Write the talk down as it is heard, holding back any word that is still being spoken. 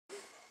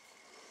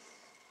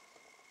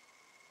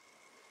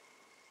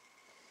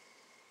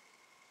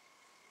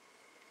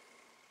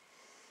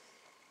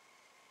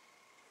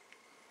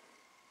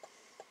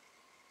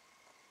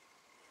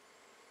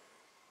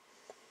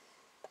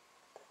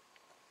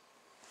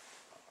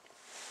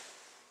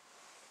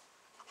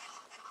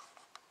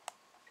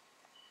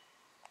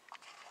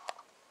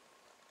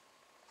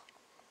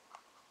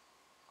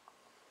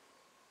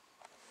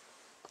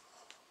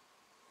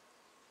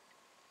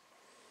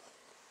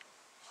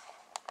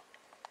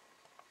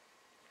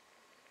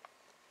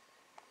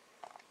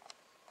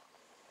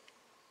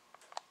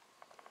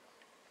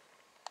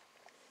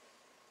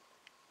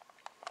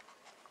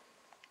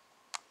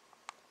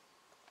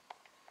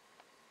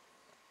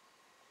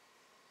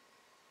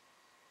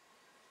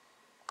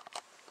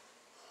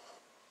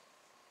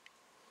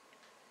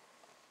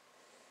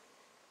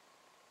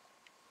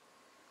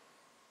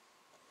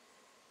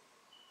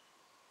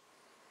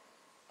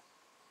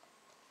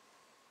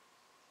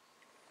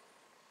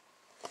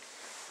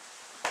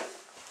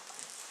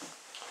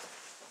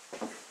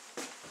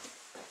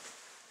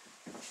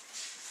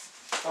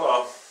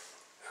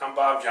I'm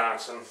Bob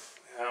Johnson.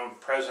 I'm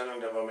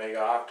president of Omega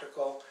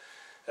Optical,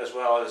 as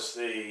well as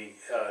the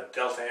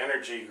Delta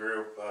Energy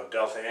Group of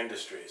Delta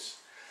Industries.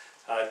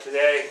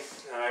 Today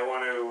I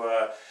want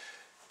to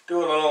do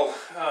a little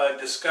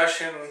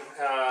discussion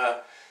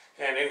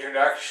and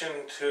introduction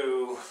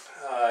to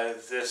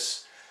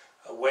this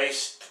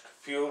waste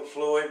fuel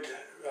fluid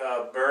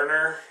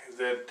burner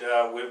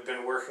that we've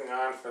been working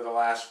on for the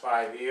last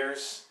 5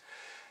 years.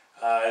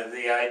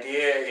 The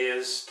idea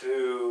is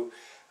to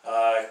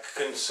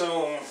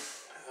consume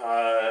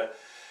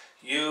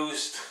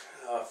used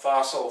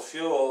fossil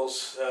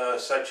fuels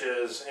such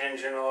as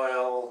engine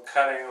oil,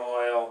 cutting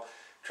oil,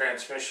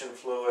 transmission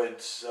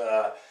fluids,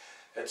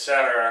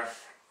 etc.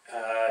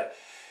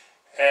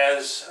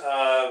 As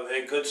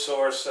a good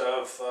source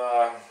of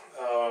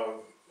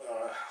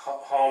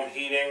home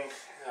heating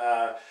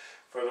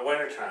for the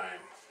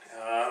wintertime.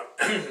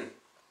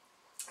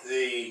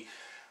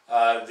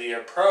 The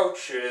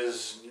approach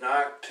is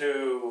not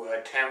to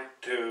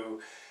attempt to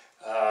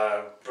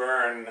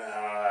burn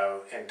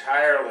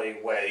entirely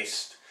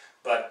waste,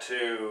 but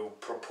to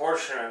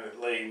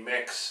proportionately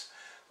mix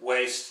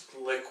waste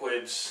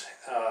liquids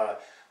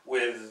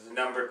with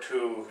number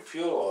 2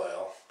 fuel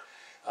oil.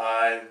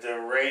 The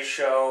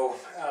ratio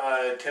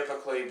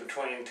typically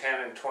between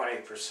 10 and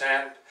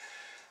 20%.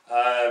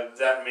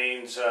 That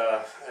means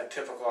a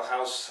typical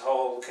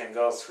household can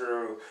go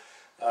through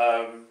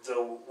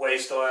the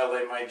waste oil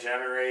they might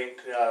generate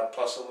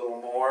plus a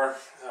little more,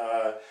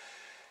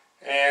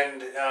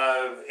 and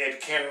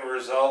it can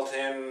result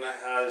in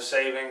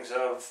savings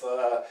of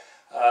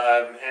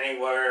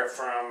anywhere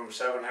from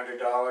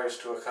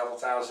 $700 to a couple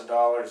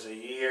 $1,000s a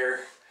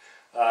year,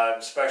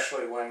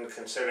 especially when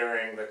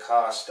considering the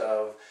cost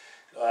of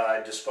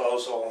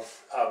disposal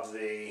of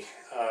the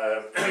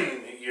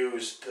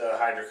used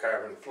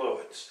hydrocarbon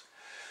fluids.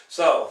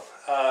 So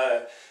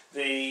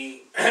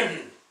the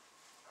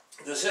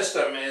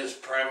system is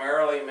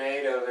primarily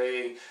made of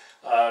a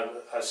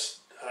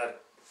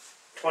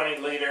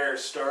 20-liter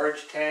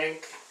storage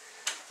tank,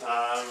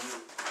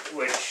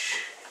 which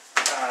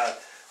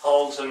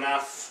holds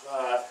enough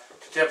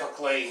to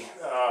typically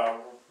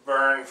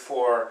burn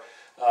for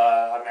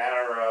a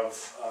matter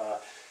of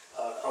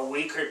a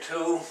week or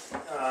two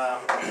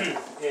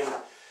in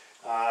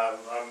a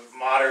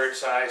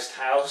moderate-sized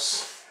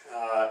house.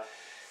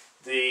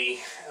 The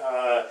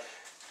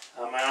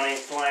mounting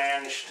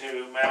flange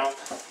to mount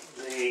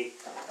the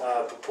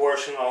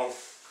proportional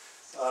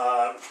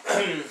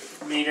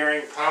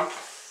metering pump,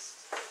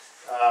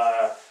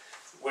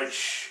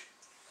 which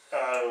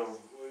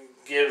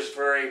gives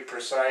very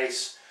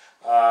precise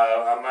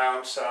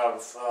amounts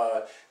of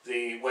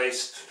the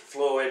waste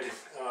fluid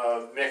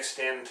mixed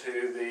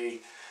into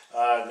the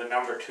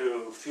number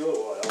 2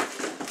 fuel oil.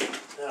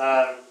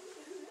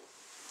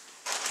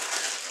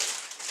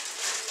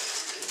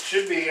 It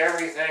should be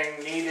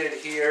everything needed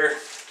here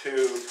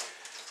to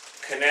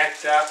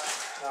connect up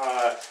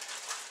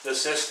the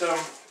system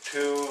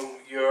to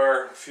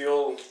your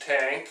fuel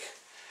tank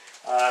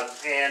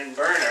and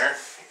burner,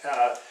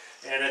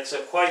 and it's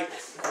a quite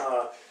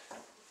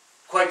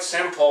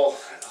simple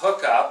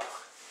hookup.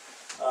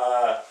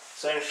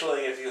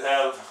 Essentially, if you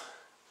have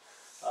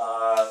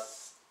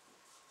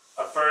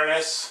a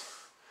furnace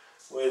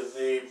with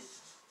the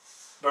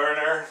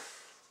burner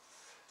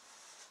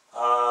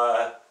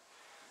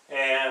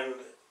and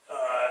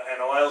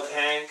an oil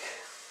tank.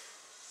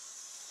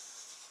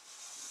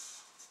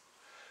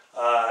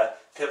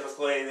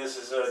 Typically this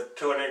is a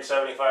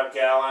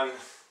 275-gallon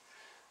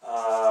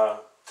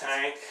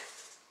tank.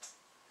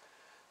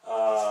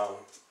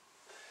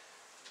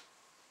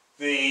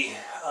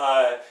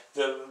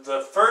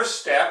 The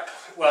first step,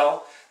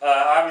 well,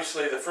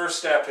 obviously the first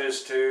step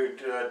is to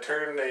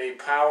turn the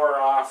power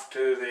off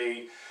to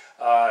the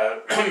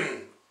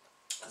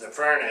the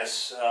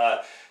furnace.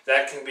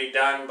 That can be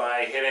done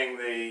by hitting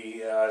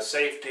the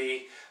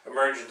safety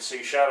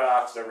emergency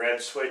shutoff, the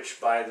red switch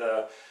by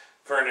the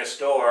furnace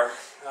door.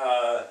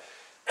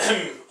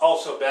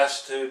 Also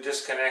best to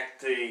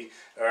disconnect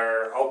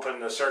or open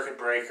the circuit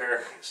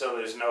breaker so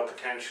there's no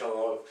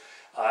potential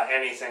of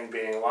anything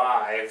being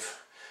live.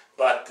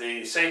 But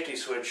the safety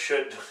switch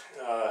should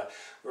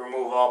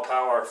remove all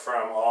power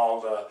from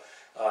all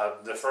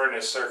the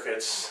furnace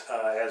circuits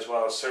as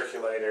well as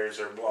circulators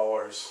or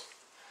blowers.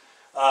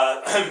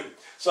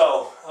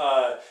 So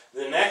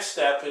the next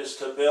step is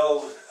to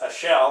build a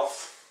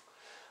shelf,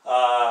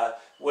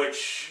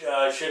 which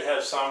should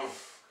have some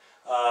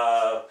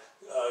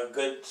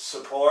good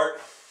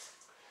support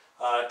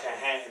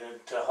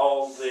to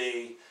hold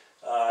the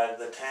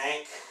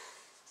tank,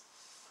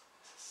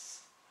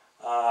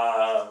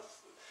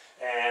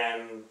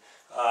 and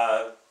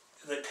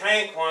the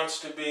tank wants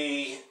to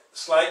be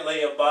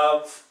slightly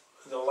above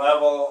the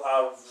level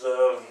of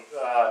the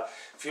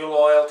fuel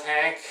oil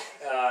tank,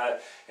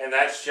 and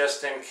that's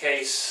just in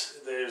case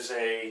there's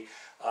a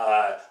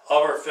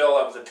overfill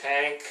of the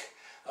tank,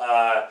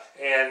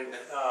 and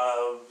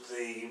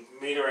the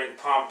metering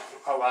pump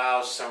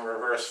allows some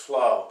reverse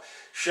flow.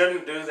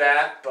 Shouldn't do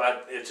that,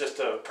 but it's just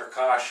a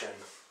precaution.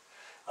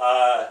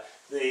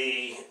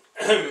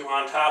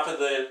 on top of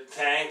the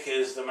tank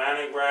is the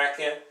mounting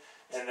bracket,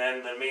 and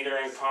then the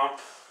metering pump,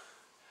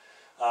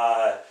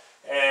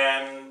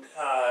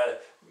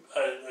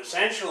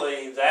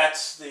 essentially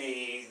that's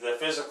the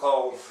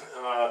physical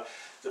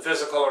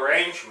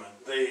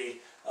arrangement.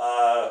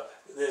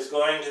 There's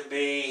going to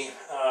be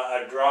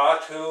a draw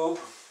tube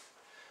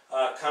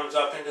comes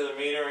up into the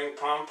metering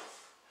pump,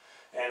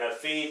 and a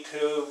feed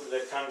tube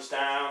that comes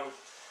down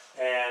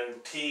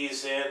and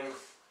tees in.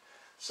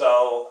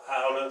 So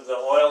out of the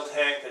oil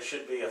tank there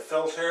should be a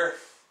filter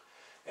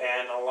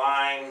and a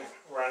line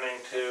running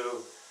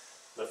to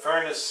the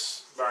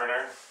furnace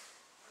burner,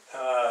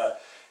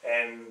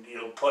 and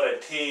you'll put a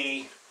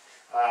T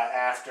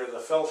after the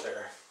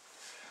filter.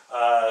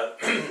 I've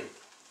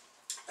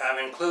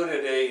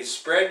included a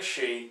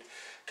spreadsheet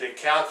to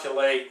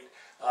calculate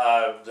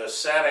the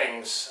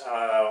settings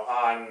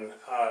on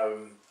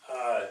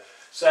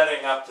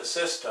setting up the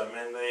system,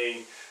 and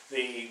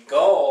the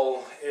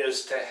goal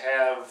is to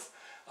have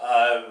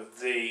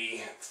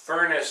the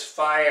furnace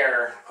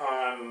fire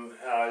on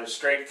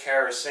straight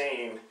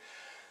kerosene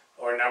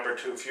or number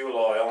 2 fuel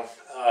oil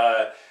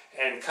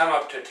and come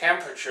up to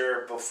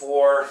temperature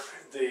before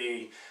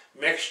the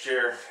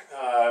mixture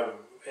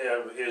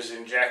is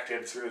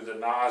injected through the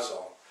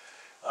nozzle.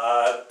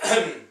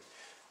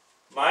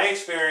 My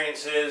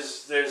experience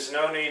is there's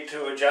no need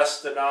to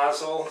adjust the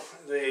nozzle.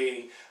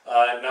 The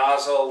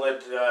nozzle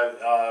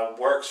that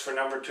works for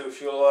number 2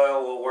 fuel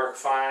oil will work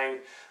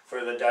fine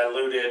for the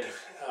diluted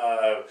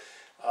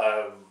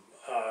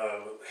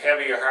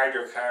heavier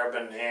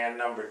hydrocarbon and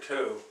number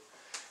 2.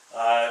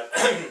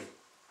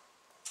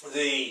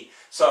 The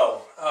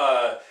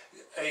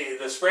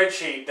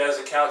spreadsheet does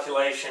a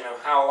calculation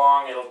of how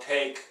long it'll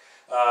take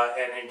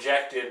an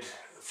injected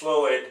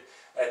fluid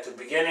at the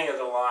beginning of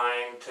the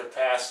line to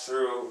pass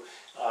through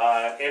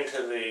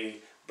into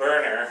the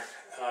burner,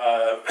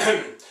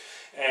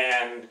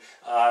 and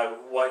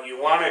what you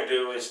want to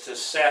do is to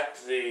set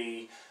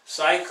the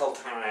cycle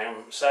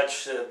time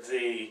such that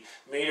the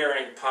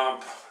metering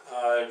pump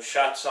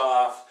shuts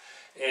off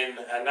in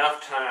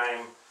enough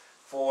time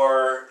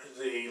for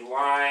the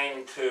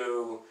line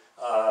to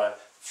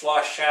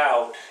flush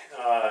out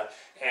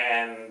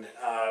and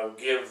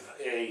give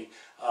a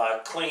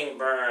clean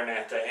burn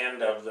at the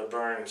end of the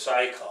burn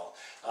cycle.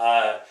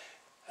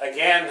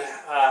 Again,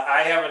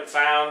 I haven't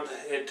found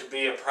it to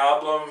be a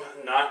problem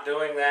not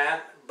doing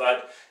that,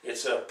 but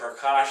it's a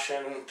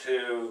precaution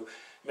to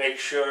make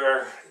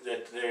sure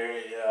that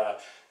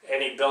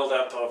any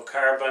buildup of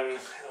carbon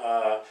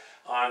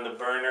on the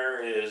burner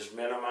is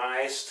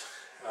minimized.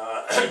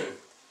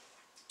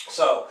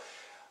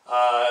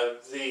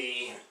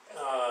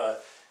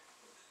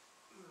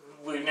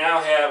 We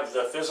now have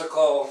the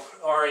physical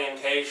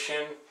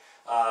orientation,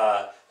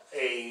 a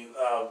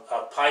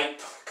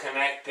pipe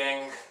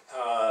connecting,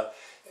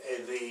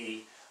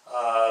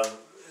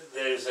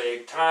 there's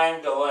a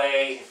time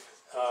delay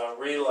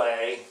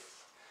relay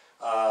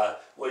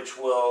which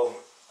will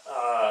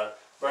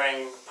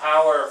bring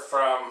power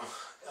from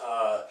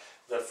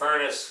the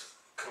furnace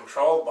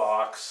control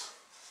box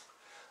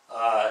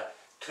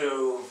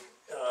to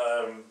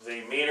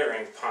the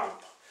metering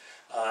pump.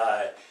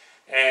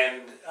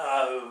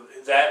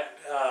 That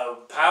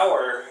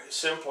power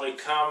simply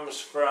comes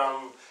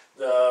from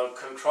the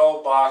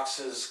control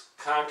box's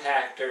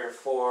contactor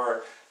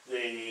for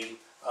the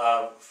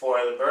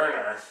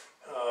burner.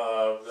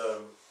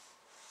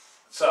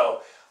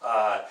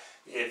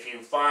 If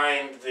you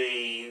find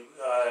the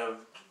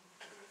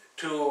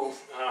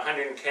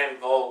 210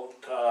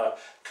 volt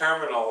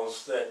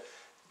terminals that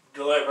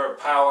deliver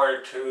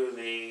power to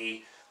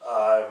the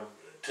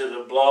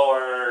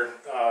blower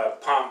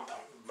pump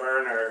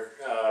burner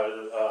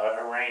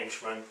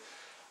arrangement,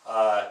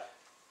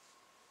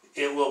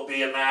 it will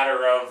be a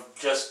matter of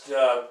just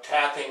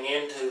tapping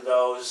into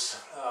those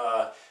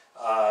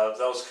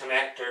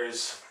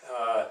connectors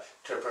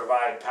to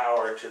provide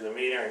power to the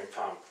metering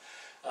pump.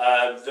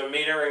 The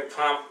metering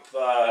pump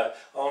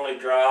only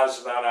draws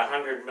about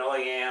 100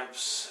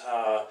 milliamps,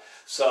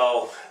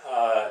 so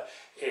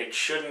it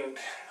shouldn't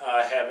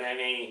have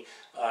any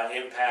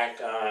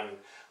impact on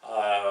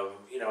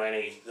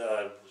any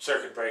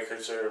circuit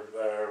breakers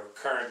or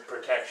current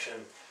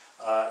protection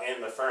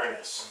in the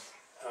furnace.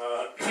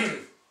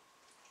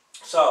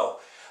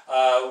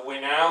 We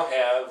now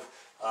have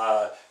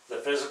the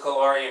physical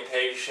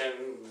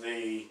orientation,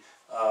 the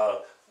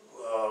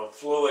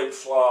fluid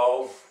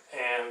flow,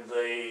 and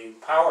the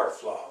power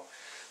flow.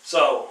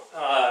 So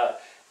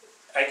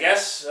I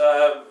guess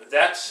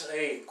that's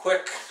a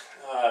quick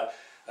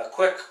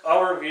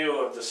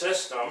overview of the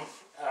system.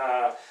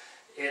 I'm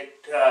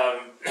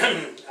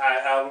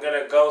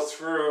going to go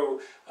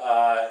through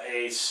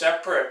a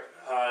separate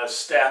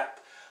step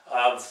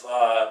of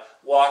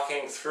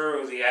walking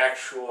through the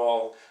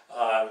actual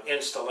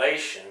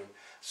installation.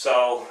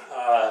 So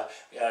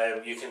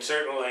you can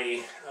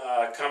certainly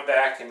come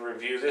back and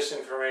review this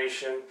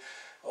information,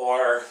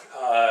 or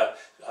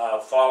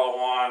follow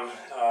on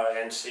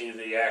and see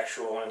the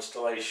actual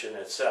installation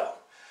itself.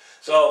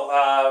 So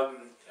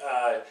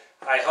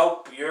I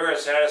hope you're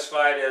as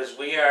satisfied as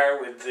we are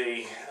with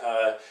the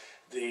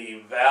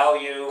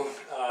value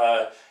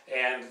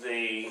and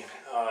the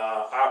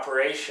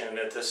operation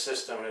that this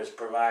system has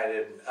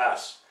provided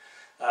us.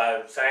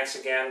 Thanks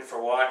again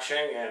for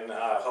watching, and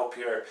hope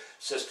your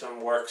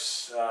system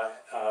works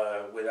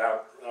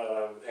without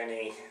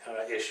any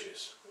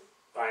issues.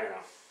 Bye now.